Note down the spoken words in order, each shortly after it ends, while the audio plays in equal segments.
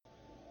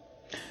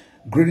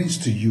Greetings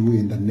to you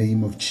in the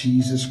name of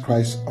Jesus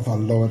Christ, of our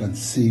Lord and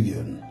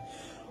Savior.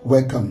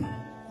 Welcome,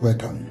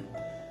 welcome.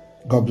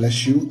 God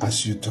bless you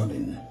as you tune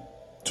in.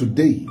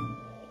 Today,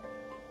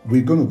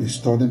 we're going to be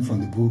studying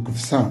from the book of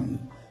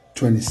Psalm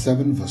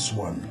 27 verse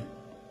 1.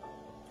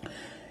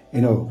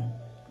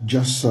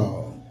 Just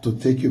to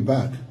take you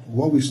back,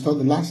 what we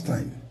studied last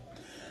time.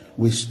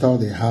 We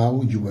studied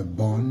how you were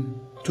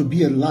born to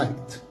be a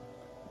light,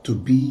 to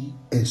be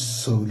a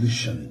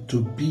solution,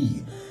 to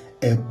be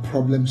a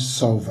problem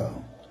solver,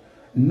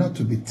 not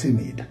to be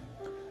timid,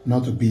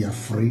 not to be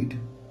afraid,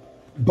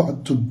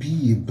 but to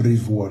be a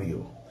brave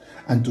warrior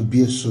and to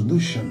be a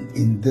solution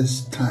in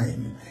this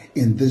time,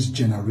 in this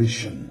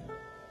generation.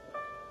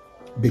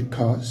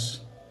 Because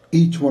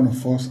each one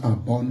of us are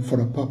born for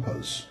a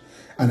purpose.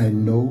 And I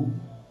know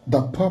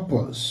the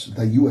purpose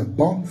that you are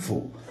born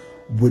for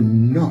will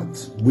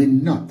not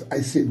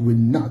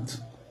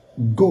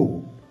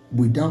go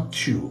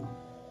without you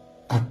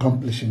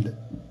accomplishing it.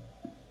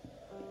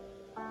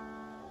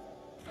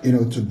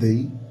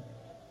 Today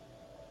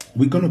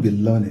we're going to be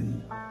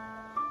learning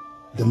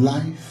the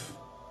life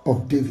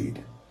of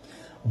David,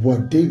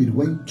 what David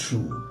went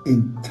through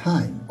in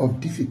time of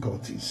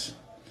difficulties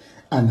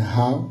and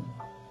how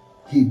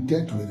he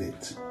dealt with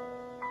it,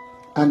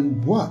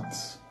 and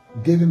what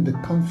gave him the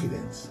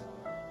confidence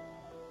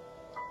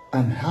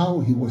and how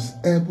he was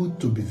able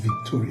to be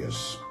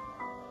victorious.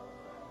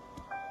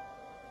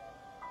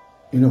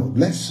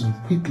 Let's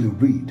quickly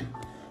read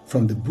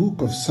from the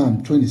book of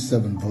Psalm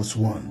 27 verse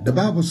 1. The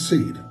Bible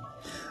said,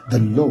 "The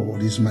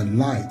Lord is my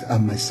light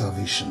and my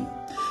salvation."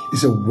 He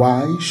said,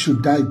 "Why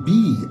should I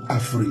be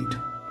afraid?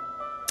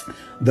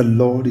 The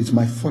Lord is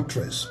my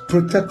fortress,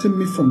 protecting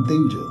me from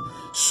danger.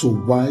 So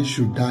why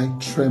should I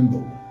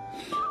tremble?"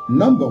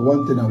 Number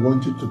one thing I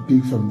want you to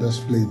pick from this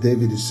place,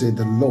 David said,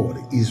 "The Lord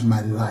is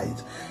my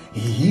light."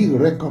 He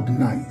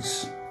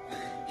recognized.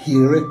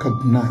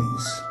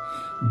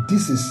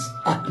 This is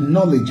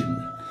acknowledging.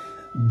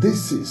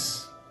 This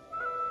is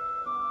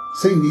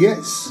saying,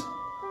 yes,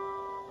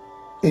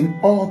 in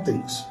all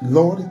things,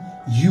 Lord,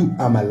 you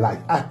are my light.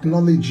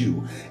 Acknowledge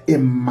you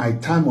in my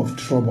time of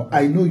trouble.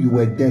 I know you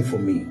were there for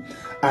me.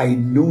 I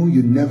know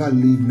you never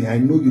leave me. I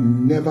know you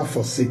never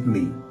forsake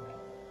me.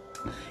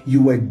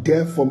 You were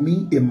there for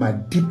me in my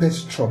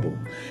deepest trouble.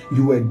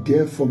 You were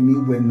there for me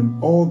when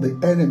all the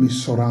enemy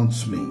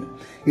surrounds me.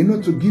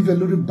 To give a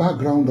little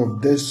background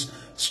of this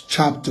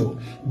chapter,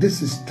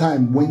 this is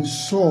time when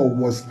Saul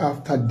was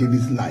after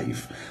David's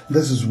life.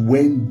 This is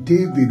when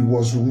David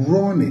was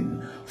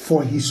running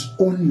for his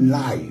own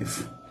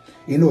life.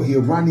 He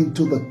ran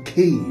into the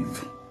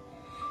cave.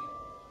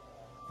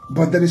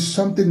 But there is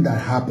something that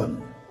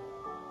happened.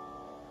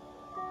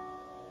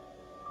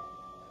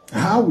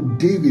 How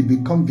David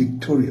became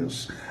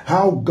victorious,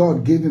 how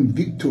God gave him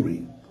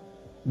victory,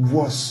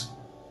 was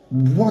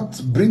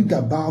what bring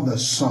about the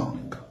song.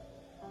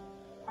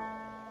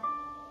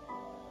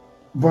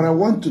 But I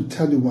want to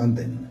tell you one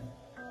thing.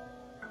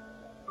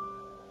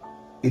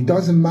 It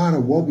doesn't matter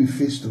what we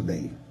face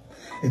today.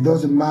 It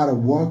doesn't matter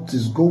what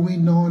is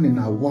going on in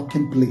our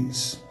working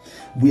place.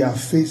 We are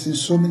facing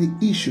so many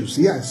issues.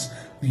 Yes,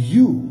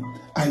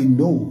 I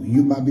know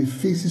you might be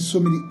facing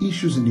so many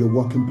issues in your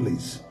working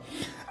place.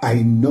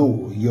 I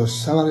know your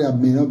salary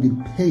may not be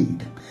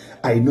paid.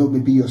 I know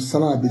maybe your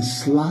salary has been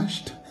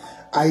slashed.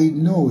 I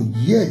know,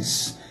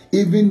 yes,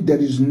 even there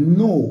is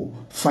no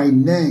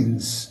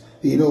finance,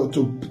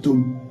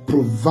 to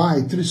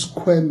provide 3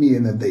 square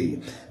meals a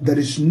day. There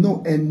is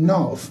no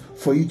enough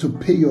for you to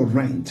pay your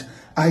rent.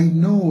 I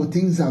know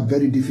things are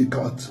very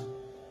difficult.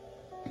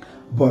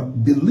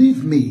 But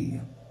believe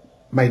me,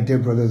 my dear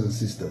brothers and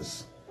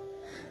sisters,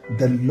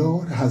 the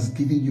Lord has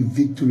given you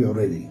victory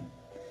already.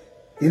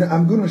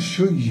 I'm going to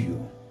show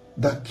you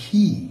the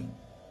key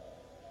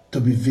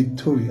to be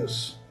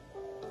victorious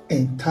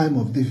in time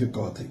of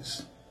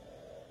difficulties.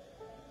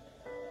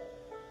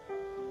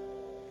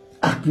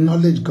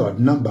 Acknowledge God,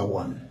 number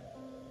one.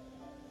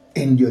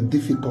 In your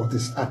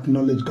difficulties,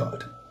 acknowledge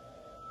God.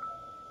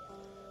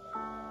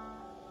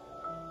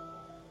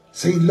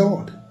 Say,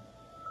 Lord,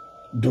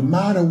 no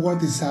matter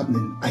what is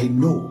happening, I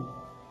know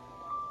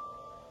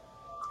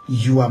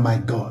you are my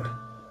God.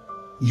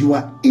 You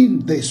are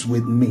in this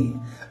with me.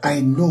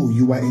 I know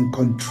you are in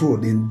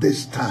control in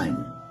this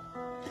time.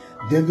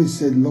 David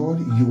said, Lord,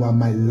 you are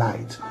my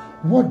light.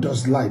 What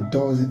does light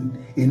do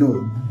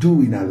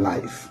in our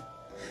life?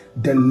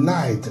 The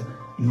light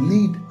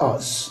lead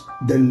us.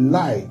 The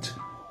light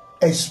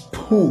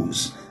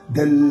expose.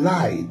 The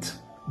light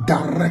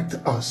direct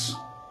us.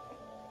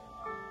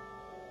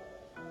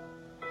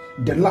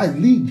 The light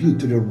lead you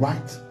to the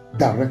right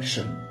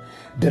direction.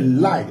 The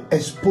light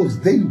expose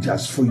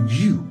dangers for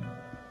you.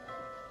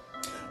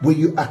 When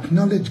you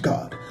acknowledge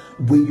God,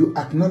 when you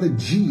acknowledge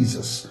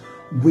Jesus,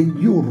 when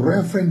you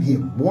reverence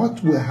Him,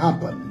 what will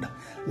happen?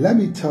 Let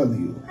me tell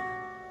you,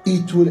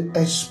 it will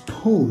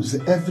expose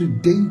every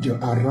danger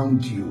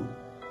around you.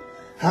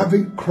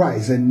 Having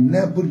Christ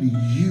enable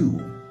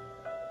you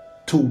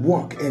to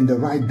walk in the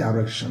right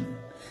direction.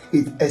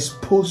 It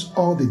exposes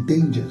all the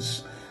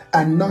dangers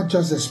and not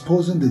just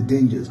exposing the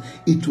dangers.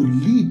 It will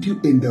lead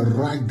you in the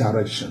right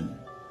direction.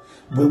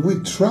 When we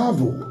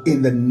travel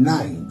in the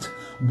night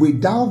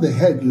without the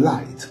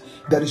headlight,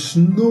 there is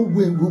no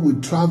way we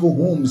will travel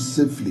home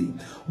safely.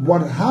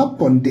 What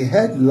happened, the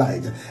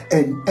headlight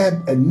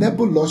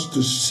enable us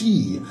to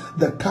see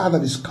the car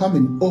that is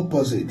coming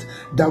opposite,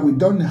 that we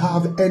don't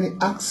have any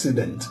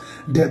accident.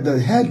 That the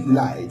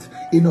headlight,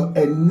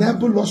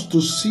 enable us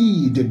to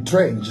see the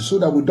trench so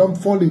that we don't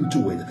fall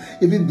into it,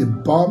 even the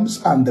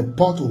bumps and the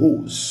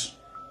potholes.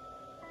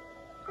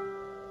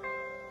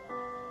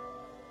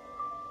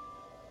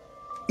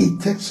 It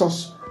takes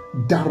us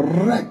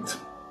direct.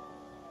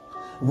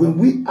 When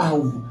we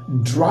are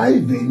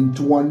driving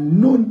to a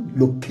known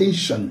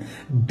location,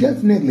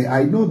 definitely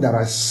I know there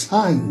are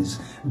signs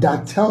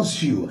that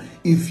tells you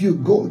if you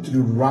go to the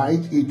right,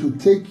 it will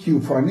take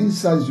you, for an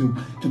instance,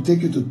 to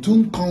take you to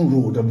Tunkang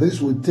Road, and this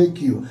will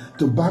take you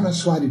to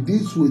Banaswadi,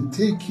 this will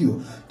take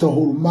you to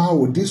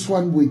Holmao, this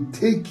one will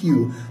take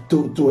you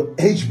to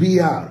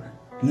HBR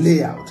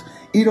layout.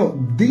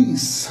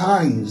 These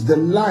signs, the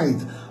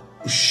light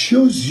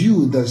shows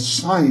you the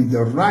sign,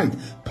 the right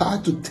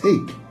path to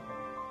take.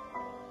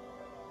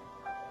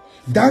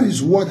 That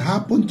is what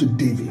happened to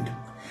David.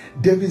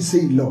 David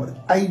said, Lord,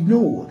 I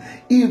know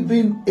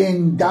even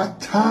in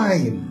that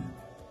time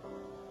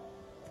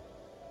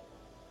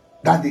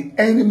that the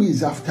enemy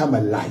is after my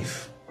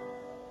life.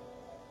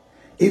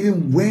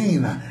 Even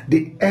when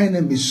the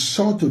enemy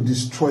sought to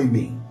destroy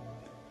me,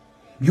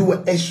 you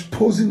were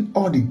exposing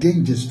all the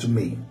dangers to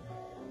me.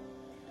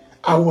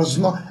 I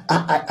wasn't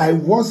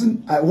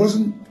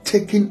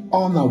taken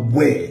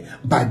unaware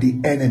by the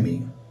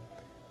enemy.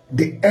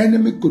 The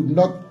enemy could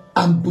not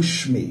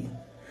ambush me.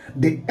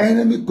 The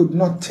enemy could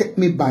not take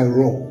me by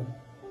roll,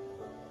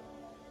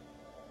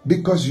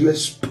 because you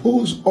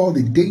exposed all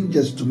the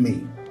dangers to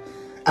me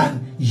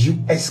and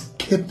you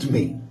escaped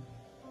me.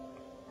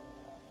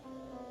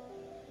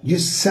 You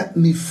set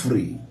me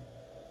free.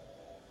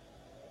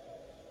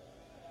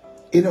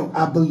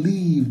 I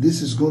believe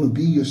this is going to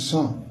be your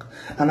song,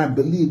 and I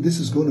believe this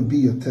is going to be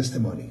your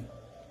testimony.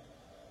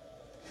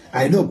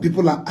 I know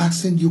people are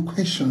asking you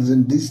questions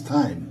in this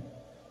time.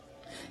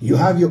 You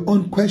have your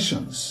own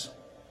questions.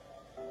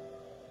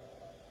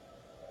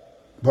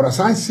 But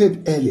as I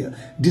said earlier,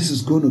 this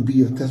is going to be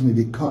your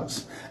testimony,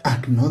 because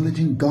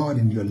acknowledging God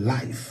in your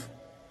life,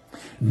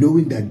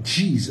 knowing that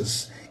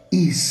Jesus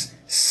is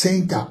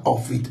center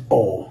of it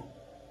all,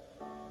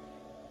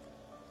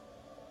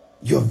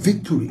 your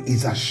victory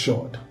is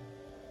assured.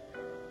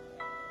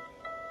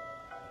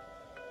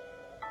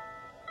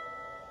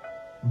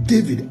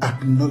 David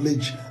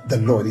acknowledged the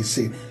Lord. He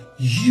said,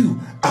 you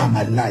are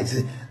my light.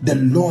 The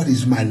Lord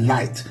is my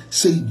light.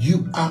 Say,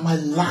 you are my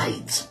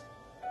light.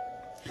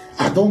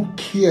 I don't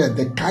care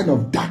the kind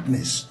of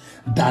darkness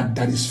that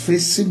is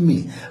facing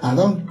me. I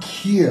don't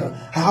care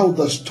how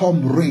the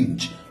storm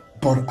range,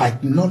 but I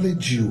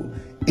acknowledge you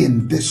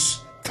in this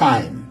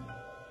time.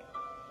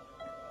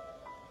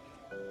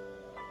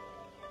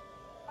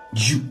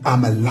 You are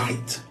my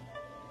light.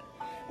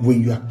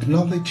 When you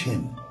acknowledge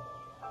him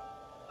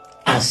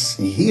as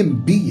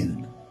him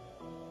being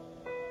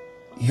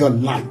your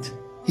light,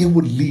 he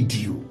will lead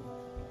you.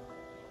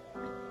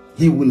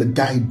 He will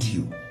guide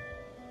you.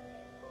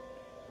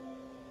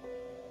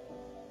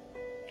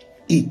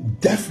 He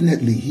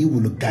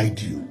will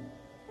guide you.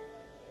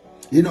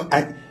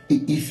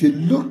 If you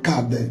look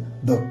at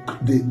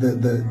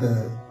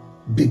the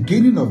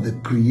beginning of the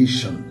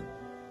creation,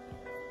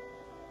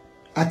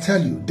 I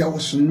tell you, there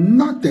was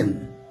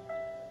nothing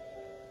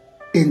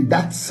in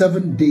that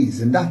 7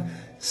 days, in that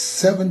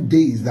 7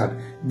 days, that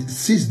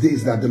 6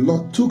 days that the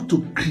Lord took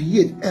to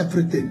create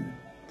everything.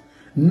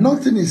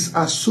 Nothing is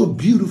as so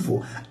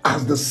beautiful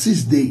as the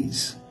 6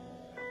 days.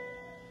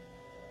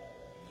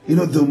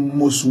 The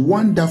most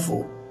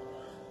wonderful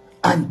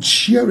and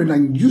cheering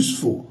and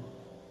useful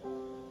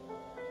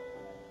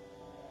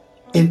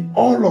in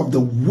all of the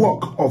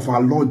work of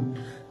our Lord.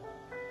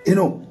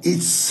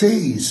 It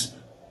says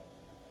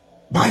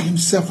by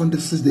himself on the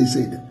 6th day,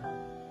 said,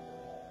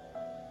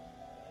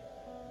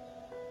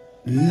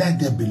 let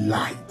there be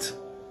light.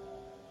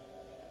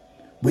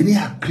 When he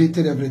had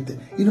created everything,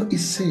 he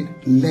said,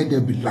 let there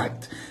be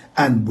light.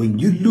 And when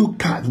you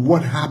look at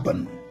what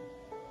happened,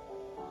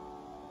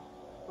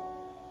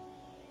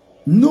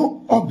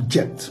 no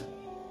object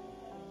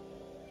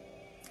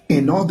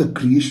in all the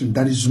creation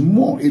that is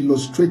more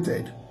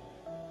illustrated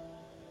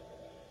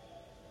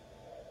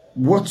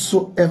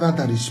whatsoever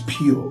that is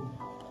pure,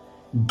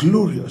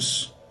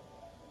 glorious,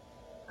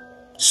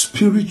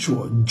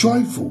 spiritual,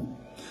 joyful,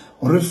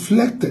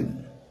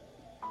 reflecting,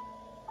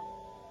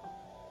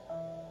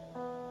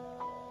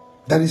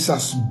 that is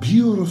as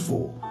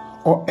beautiful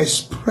or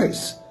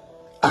expressed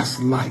as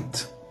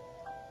light.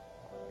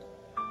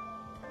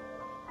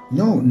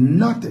 No,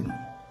 nothing.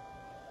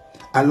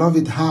 I love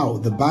it how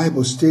the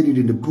Bible stated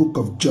in the book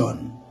of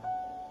John,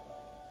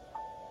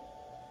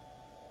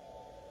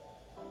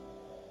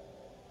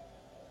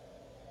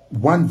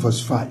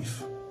 verse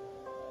 5.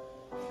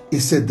 It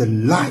said, the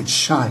light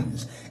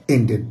shines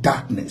in the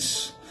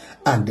darkness,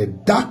 and the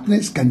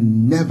darkness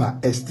can never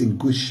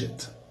extinguish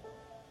it.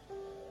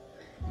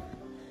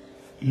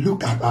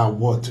 Look at our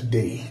world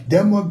today.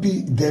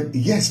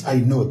 Yes, I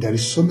know there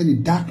is so many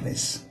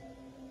darkness.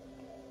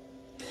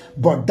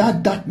 But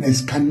that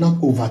darkness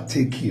cannot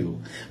overtake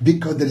you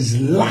because there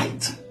is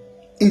light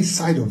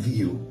inside of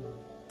you.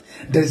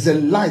 There is a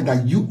light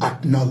that you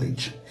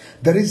acknowledge.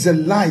 There is a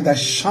light that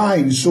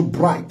shines so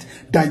bright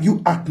that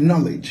you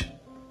acknowledge.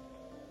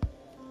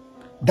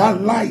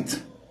 That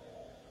light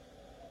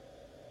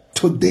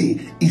today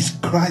is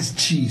Christ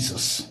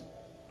Jesus.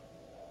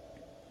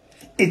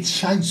 It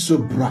shines so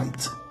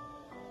bright.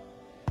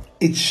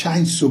 It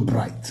shines so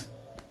bright.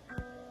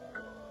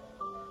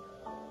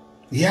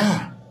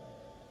 Yeah.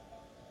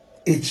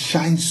 It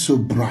shines so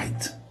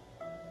bright.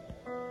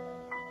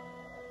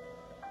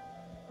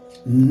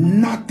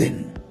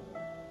 Nothing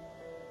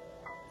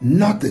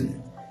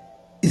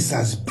is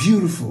as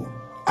beautiful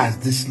as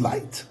this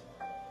light.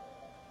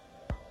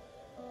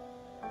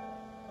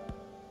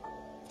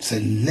 So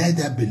let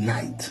there be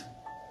light.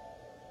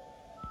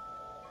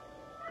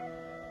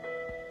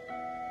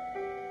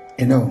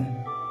 You know,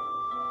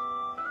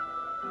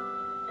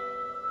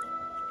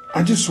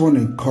 I just want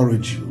to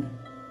encourage you.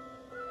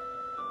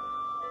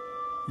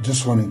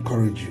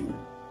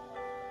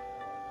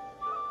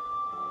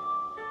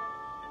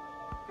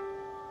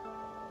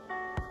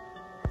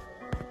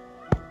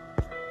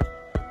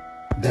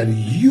 That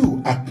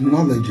you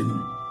acknowledging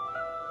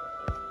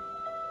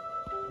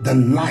the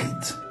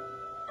light,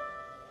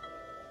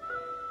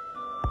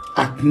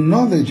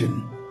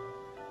 acknowledging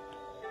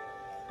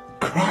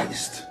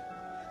Christ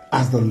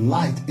as the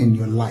light in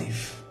your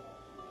life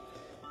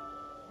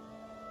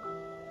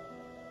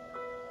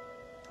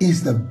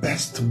is the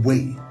best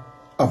way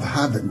of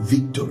having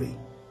victory.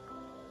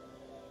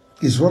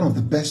 Is one of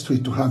the best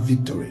ways to have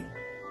victory.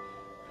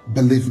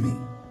 Believe me.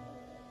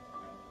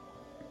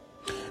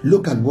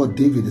 Look at what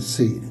David is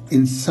saying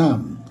in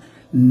Psalm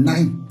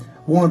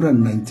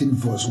 119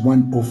 verse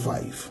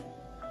 105.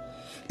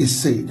 It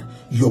said,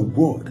 your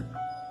word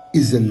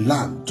is a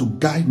lamp to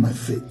guide my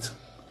feet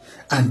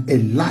and a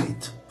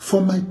light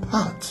for my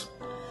path.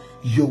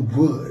 Your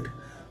word.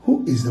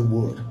 Who is the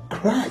word?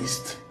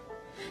 Christ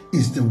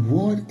is the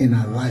word in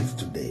our life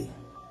today.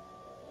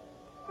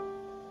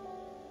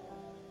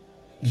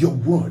 Your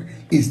word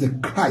is the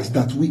Christ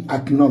that we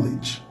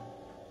acknowledge.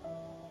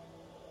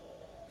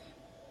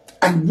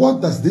 And what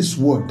does this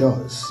word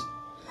does?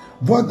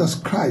 What does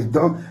Christ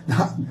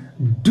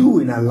do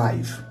in our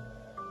life?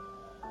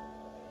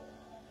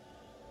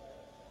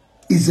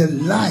 Is a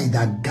light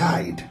that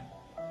guides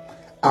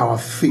our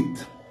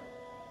faith.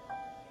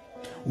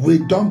 We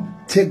don't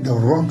take the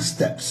wrong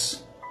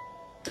steps.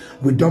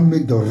 We don't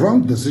make the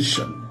wrong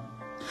decision.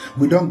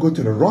 We don't go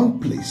to the wrong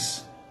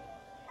place.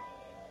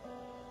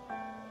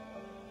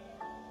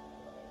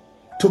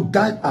 To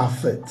guide our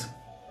faith.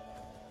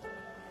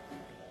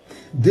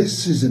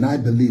 This season, I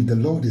believe the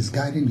Lord is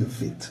guiding your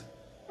feet.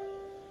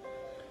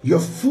 Your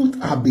feet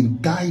are being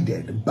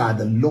guided by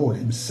the Lord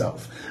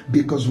himself.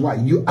 Because why?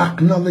 You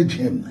acknowledge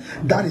him.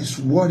 That is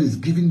what is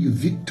giving you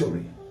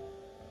victory.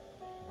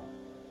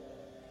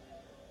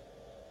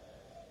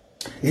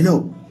 You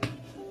know,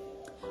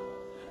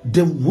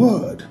 the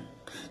word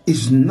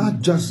is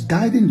not just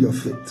guiding your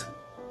feet.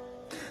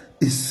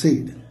 It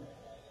said,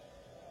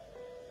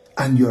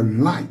 and your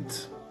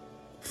light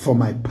for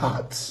my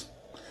paths.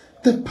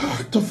 The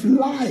path of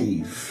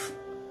life.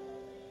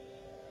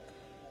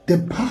 The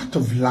path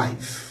of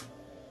life.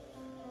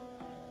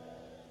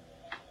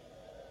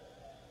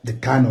 The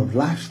kind of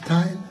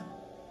lifestyle.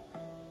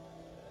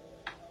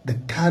 The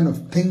kind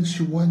of things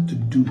you want to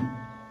do.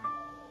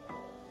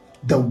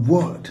 The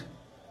word.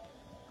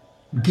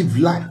 Give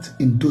light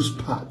in those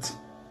paths.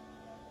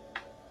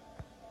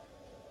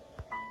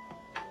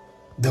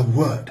 The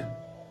word.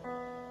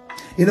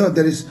 You know,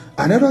 there is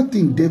another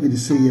thing David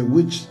is saying here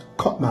which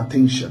caught my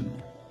attention.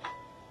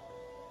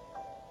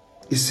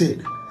 He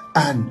said,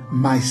 and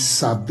my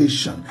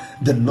salvation.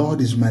 The Lord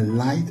is my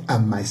light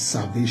and my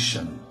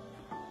salvation.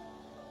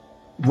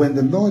 When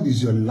the Lord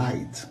is your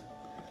light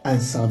and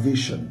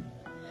salvation,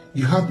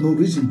 you have no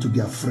reason to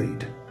be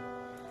afraid.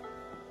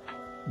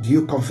 Do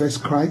you confess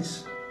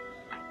Christ?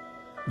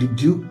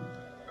 Did you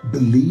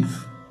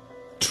believe,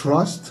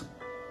 trust,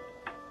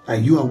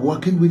 and you are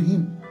walking with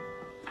him?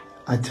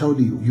 I tell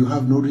you, you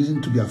have no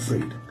reason to be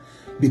afraid.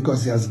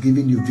 Because he has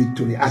given you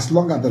victory. As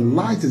long as the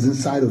light is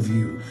inside of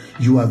you,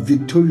 you are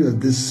victorious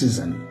this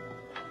season.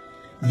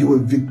 You are a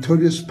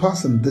victorious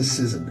person this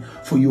season.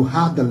 For you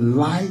have the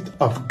light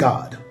of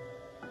God.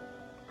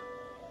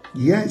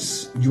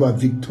 Yes, you are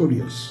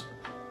victorious.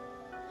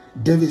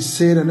 David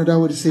said, another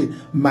word to say,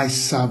 my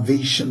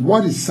salvation.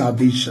 What is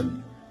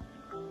salvation?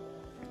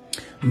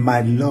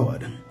 My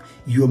Lord,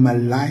 you are my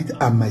light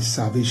and my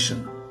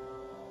salvation.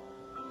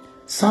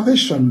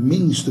 Salvation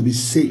means to be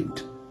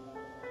saved.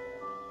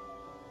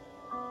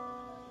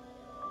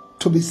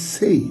 To be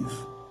saved,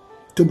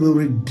 to be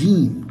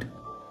redeemed.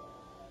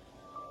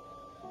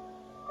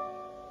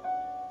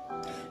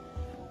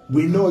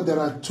 We know there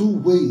are two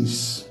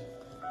ways.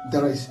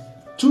 There are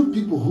two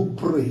people who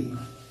pray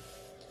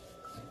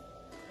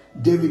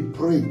David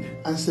prayed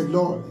and said,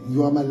 Lord,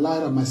 you are my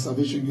light and my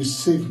salvation. You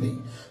save me.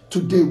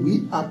 Today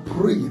we are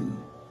praying,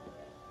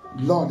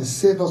 Lord,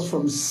 save us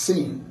from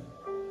sin.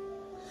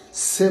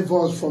 Save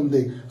us from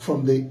the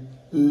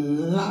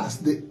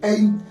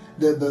end,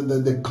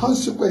 the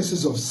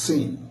consequences of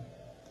sin.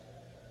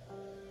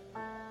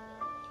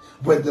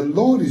 When the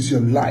Lord is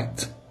your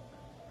light,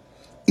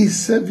 He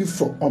saves you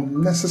from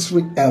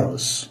unnecessary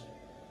errors.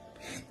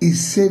 He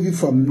saves you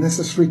from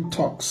unnecessary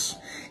talks.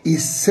 He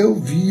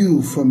saves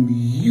you from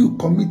you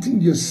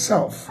committing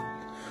yourself,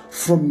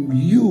 from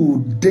you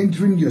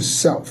endangering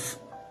yourself.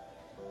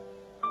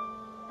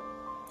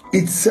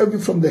 It saves you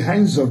from the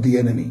hands of the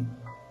enemy.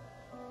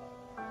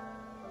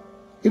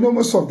 You know,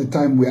 most of the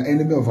time we are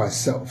enemy of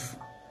ourselves.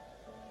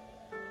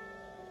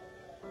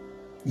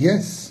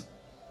 Yes.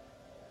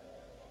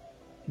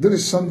 There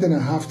is something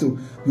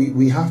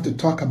we have to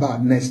talk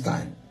about next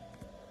time.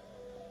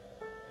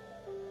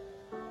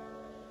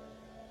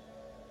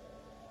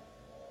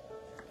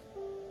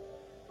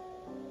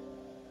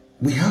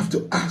 We have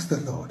to ask the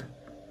Lord.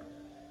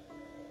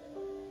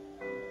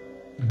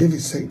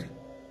 David said,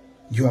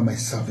 you are my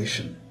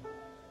salvation.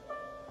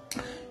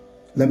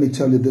 Let me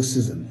tell you this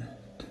season,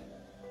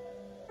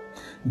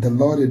 the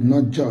Lord did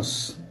not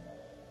just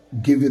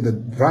give you the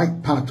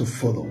right path to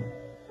follow.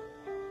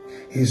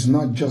 He's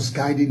not just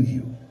guiding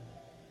you,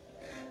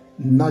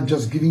 not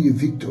just giving you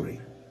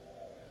victory,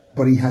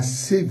 but He has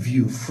saved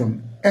you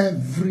from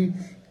every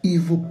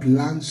evil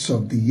plans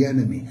of the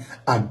enemy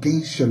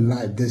against your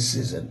life this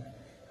season,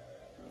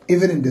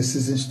 even in the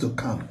seasons to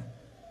come.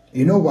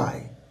 You know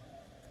why?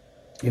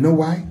 You know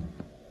why?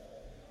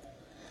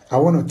 I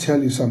want to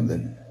tell you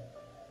something.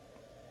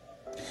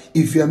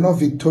 If you are not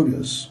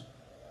victorious,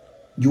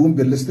 you won't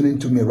be listening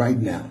to me right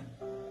now.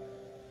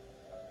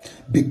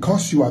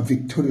 Because you are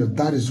victorious,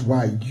 that is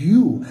why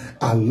you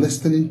are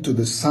listening to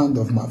the sound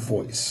of my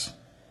voice.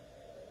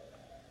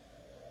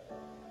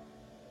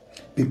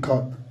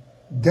 Because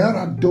there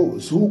are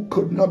those who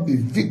could not be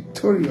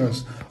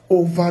victorious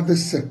over the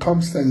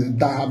circumstances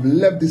that have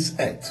left this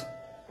earth.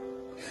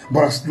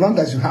 But as long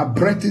as you have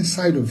breath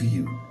inside of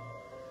you,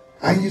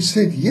 and you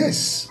said,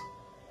 yes,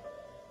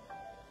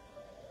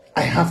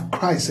 I have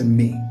Christ in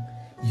me,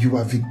 you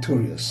are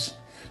victorious.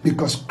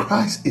 Because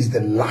Christ is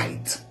the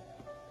light.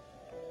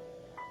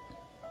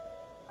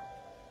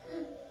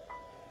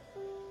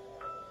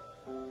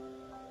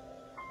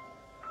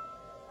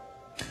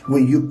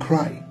 When you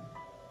cry,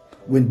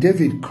 when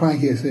David cried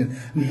here, saying,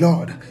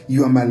 Lord,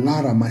 you are my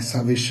light and my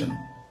salvation.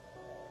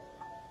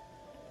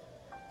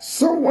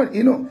 Someone,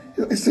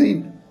 is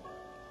saying,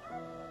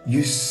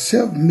 you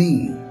save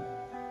me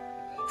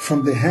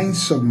from the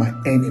hands of my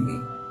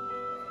enemy.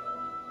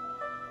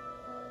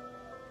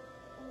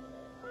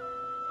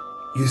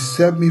 You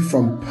save me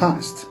from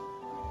past,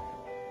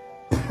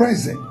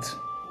 present,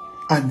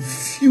 and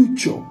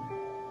future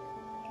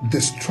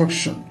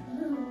destruction.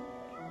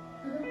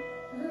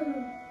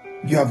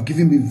 You have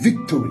given me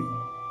victory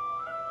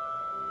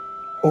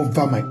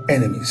over my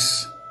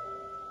enemies.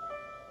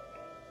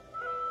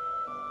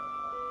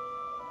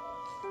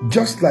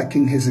 Just like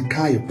King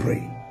Hezekiah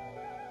prayed.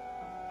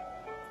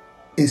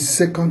 In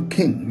 2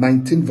 Kings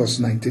 19 verse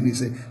 19, he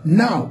said,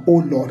 now, O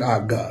Lord our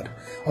God,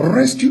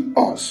 rescue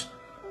us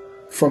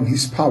from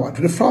his power.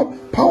 To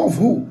the power of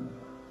who?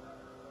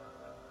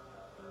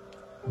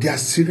 The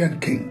Assyrian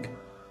king.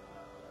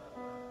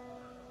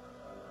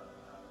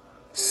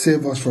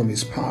 Save us from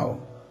his power.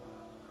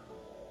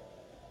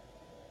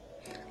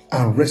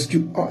 And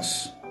rescue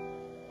us.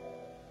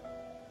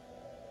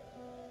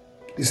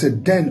 He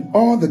said, then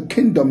all the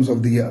kingdoms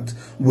of the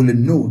earth will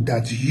know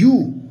that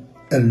you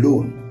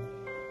alone,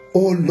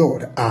 O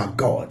Lord, are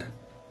God.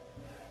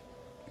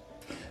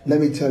 Let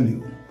me tell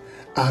you,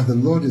 as the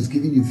Lord is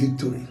giving you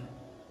victory,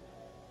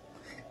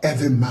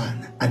 every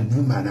man and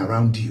woman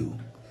around you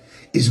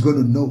is going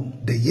to know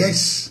that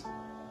yes,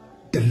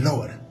 the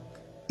Lord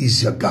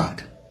is your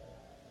God.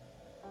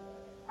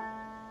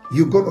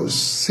 You're going to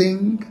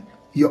sing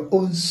your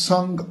own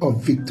song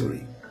of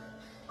victory.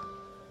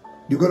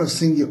 You're going to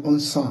sing your own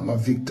song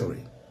of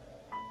victory.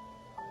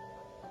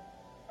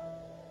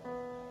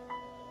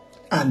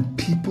 And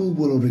people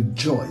will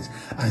rejoice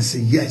and say,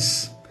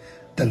 yes,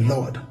 the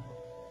Lord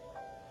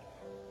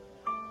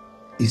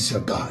is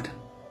your God.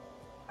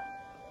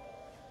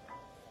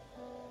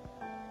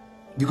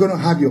 You're going to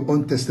have your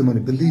own testimony.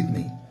 Believe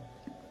me.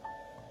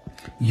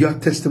 Your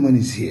testimony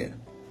is here.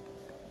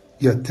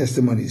 Your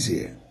testimony is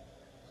here.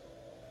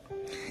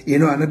 You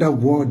know, another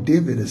word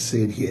David has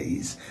said here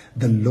is,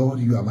 the Lord,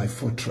 you are my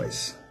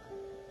fortress.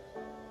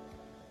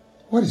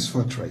 What is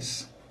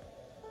fortress?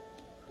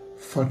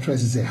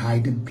 Fortress is a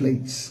hiding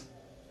place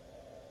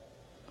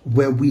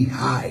where we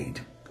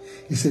hide.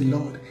 He said,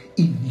 Lord,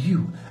 in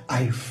you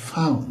I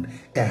found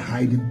a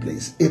hiding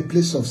place, a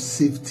place of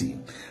safety.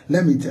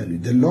 Let me tell you,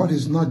 the Lord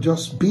is not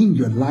just being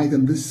your light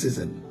in this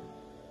season.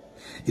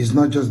 He's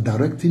not just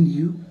directing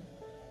you.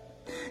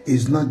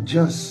 He's not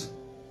just,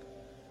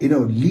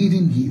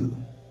 leading you.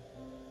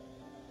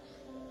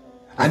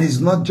 And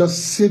He's not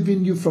just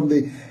saving you from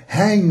the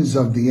hands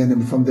of the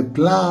enemy, from the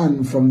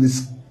plan, from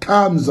the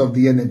charms of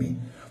the enemy,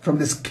 from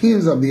the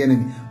schemes of the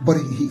enemy, but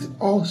he's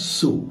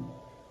also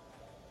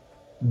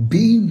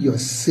being your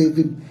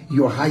saving,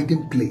 your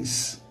hiding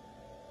place,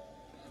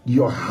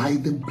 your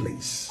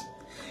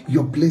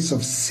place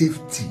of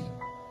safety.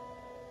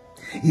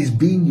 He's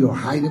being your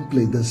hiding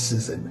place this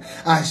season.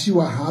 As you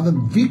are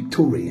having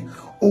victory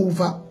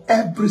over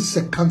every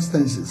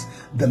circumstances,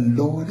 the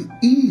Lord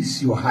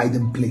is your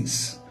hiding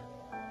place.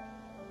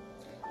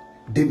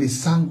 David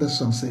sang the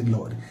song, said,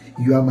 Lord,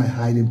 you are my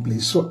hiding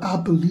place. So I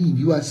believe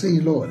you are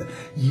saying, Lord,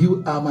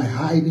 you are my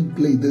hiding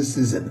place this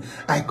season.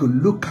 I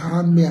could look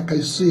around me, I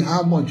can see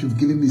how much you've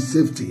given me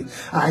safety.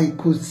 I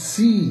could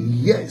see,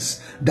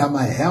 yes, that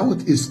my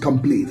health is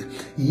complete.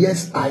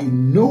 Yes, I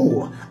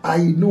know.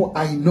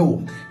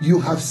 You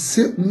have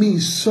saved me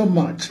so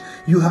much.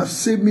 You have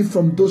saved me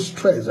from those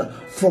stress,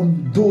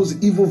 from those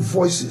evil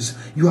voices.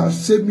 You have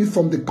saved me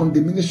from the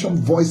condemnation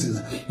voices.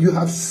 You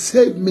have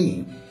saved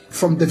me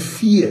from the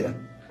fear.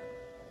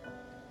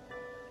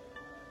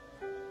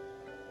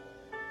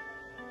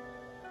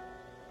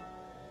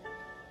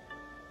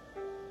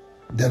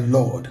 The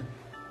Lord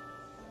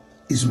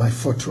is my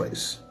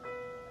fortress.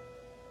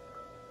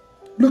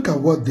 Look at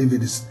what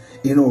David is,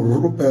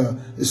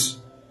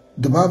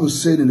 the Bible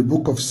said in the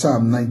book of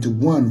Psalm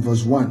 91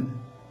 verse 1.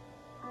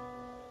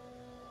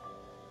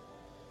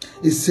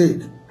 It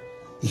said,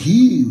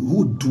 he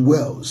who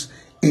dwells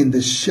in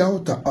the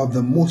shelter of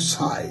the Most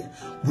High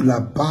will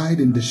abide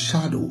in the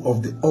shadow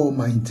of the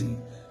Almighty.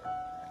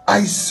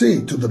 I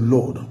say to the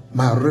Lord,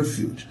 my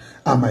refuge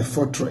and my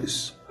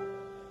fortress,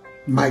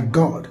 my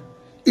God,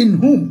 in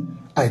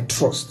whom I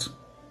trust.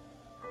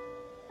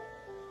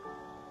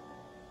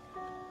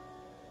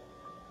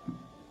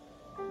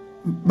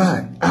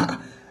 Man,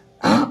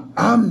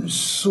 I'm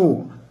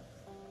so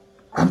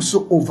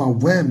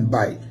overwhelmed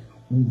by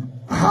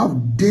how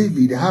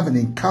David have an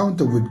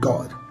encounter with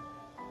God.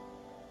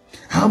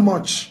 How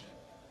much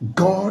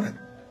God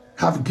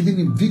have given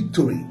him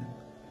victory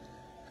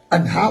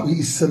and how he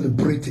is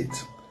celebrated.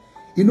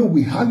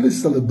 We hardly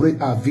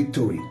celebrate our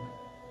victory.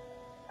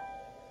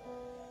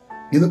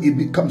 It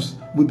becomes,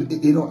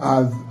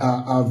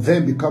 our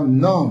then become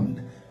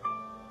numbed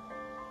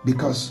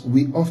because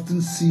we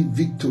often see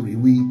victory.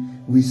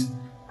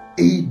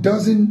 It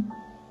doesn't,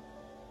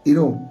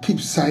 keep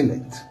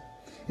silent.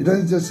 It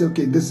doesn't just say,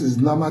 okay, this is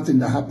normal thing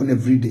that happen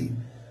every day.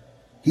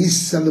 He's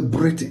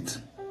celebrated.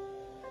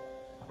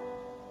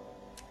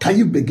 Can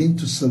you begin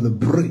to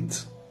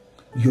celebrate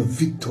your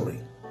victory?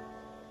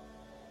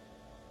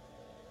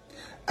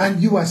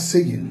 And you are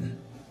saying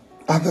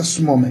at this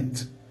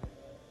moment,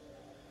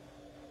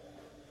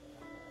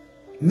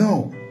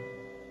 no,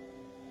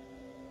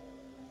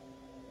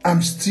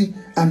 I'm still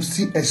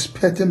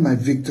expecting my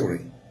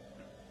victory.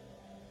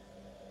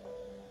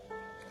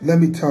 Let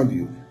me tell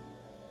you,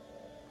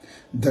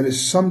 there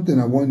is something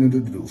I want you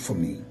to do for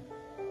me.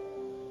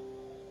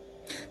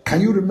 Can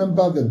you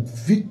remember the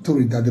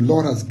victory that the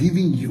Lord has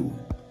given you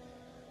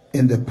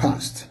in the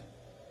past?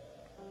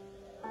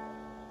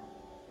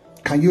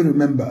 Can you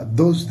remember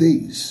those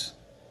days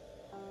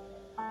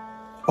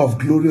of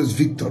glorious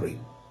victory?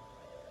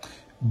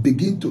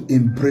 Begin to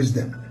embrace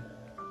them.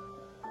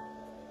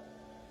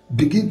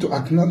 Begin to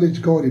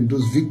acknowledge God in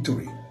those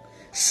victories.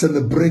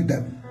 Celebrate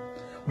them.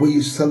 When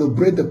you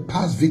celebrate the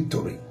past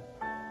victory,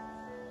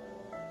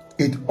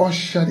 it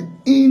ushered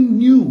in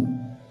new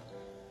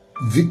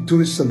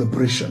victory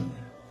celebration.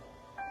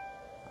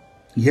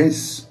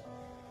 Yes.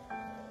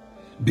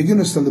 Begin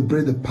to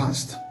celebrate the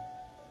past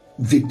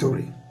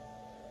victory.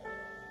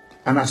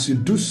 And as you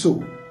do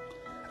so,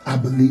 I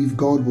believe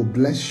God will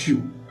bless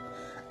you.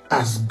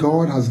 As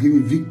God has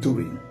given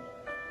victory,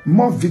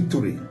 more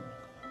victory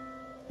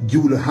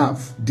you will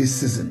have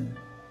this season.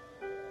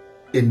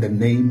 In the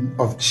name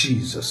of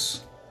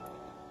Jesus.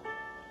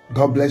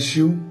 God bless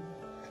you.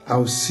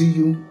 I'll see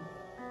you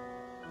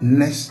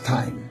next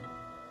time.